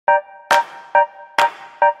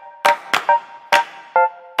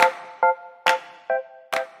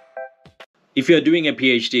if you're doing a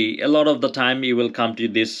PhD, a lot of the time you will come to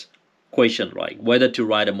this question, right? Whether to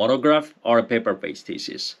write a monograph or a paper-based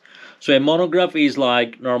thesis. So a monograph is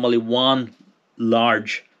like normally one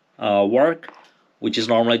large work, which is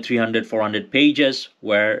normally 300, 400 pages,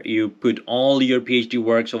 where you put all your PhD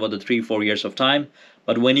works over the 3-4 years of time.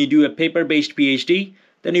 But when you do a paper-based PhD,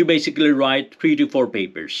 then you basically write 3 to 4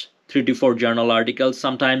 papers, 3 to 4 journal articles,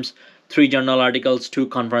 sometimes 3 journal articles, 2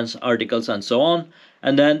 conference articles, and so on.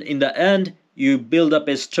 And then in the end, you build up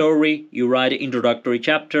a story, you write an introductory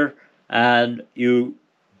chapter, and you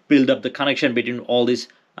build up the connection between all these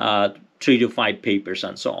 3 to 5 papers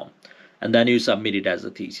and so on. And then you submit it as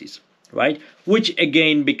a thesis, right? Which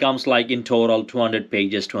again becomes like in total 200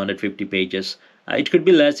 pages, 250 pages. It could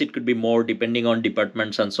be less, it could be more depending on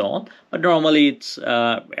departments and so on. But normally it's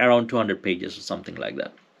around 200 pages or something like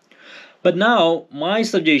that. But now my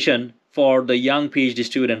suggestion for the young PhD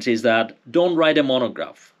students is that don't write a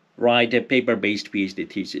monograph, write a paper-based PhD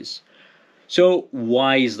thesis. So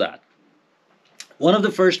why is that? One of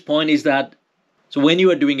the first point is that, so when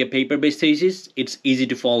you are doing a paper-based thesis, it's easy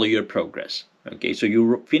to follow your progress. Okay, so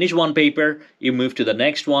you finish one paper, you move to the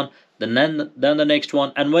next one, then the next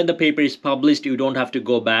one, and when the paper is published, you don't have to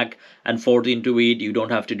go back and forth into it, you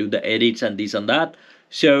don't have to do the edits and this and that.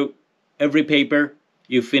 So every paper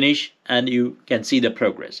you finish and you can see the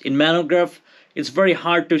progress. In monograph, it's very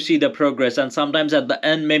hard to see the progress, and sometimes at the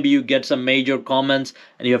end maybe you get some major comments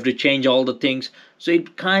and you have to change all the things. So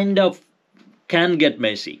it kind of can get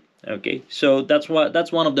messy. Okay, so that's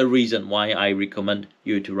one of the reasons why I recommend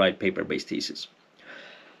you to write paper-based thesis.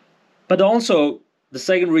 But also the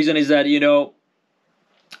second reason is that, you know,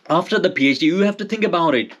 after the PhD you have to think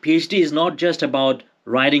about it. PhD is not just about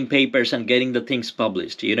writing papers and getting the things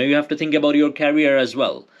published. You know, you have to think about your career as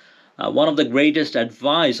well. One of the greatest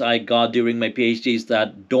advice I got during my PhD is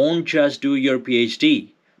that don't just do your PhD,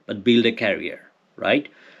 but build a career, right?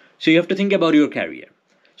 So you have to think about your career.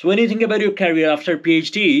 So when you think about your career after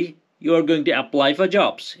PhD, you are going to apply for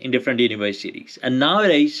jobs in different universities. And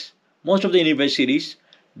nowadays, most of the universities,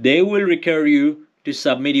 they will require you to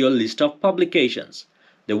submit your list of publications.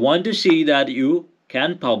 They want to see that you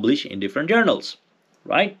can publish in different journals,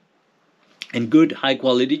 right? In good, high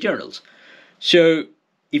quality journals. So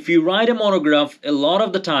if you write a monograph, a lot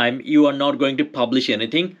of the time you are not going to publish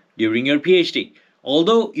anything during your PhD.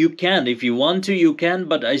 Although you can, if you want to, you can,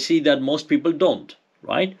 but I see that most people don't,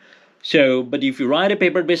 right? So, but if you write a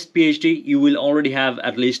paper-based PhD, you will already have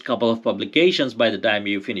at least a couple of publications by the time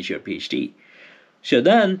you finish your PhD. So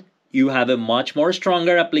then you have a much more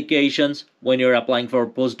stronger applications when you're applying for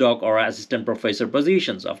postdoc or assistant professor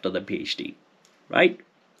positions after the PhD, right?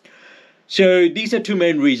 So these are two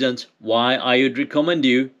main reasons why I would recommend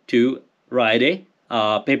you to write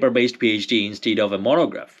a paper-based PhD instead of a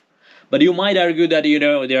monograph. But you might argue that, you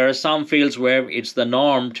know, there are some fields where it's the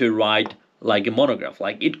norm to write like a monograph.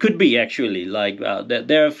 Like it could be actually like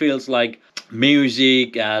there are fields like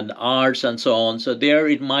music and arts and so on. So there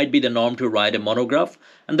it might be the norm to write a monograph,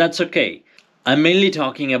 and that's okay. I'm mainly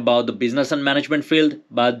talking about the business and management field,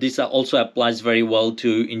 but this also applies very well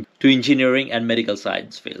to engineering and medical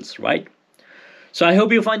science fields, right? So I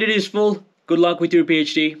hope you find it useful. Good luck with your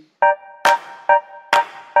PhD.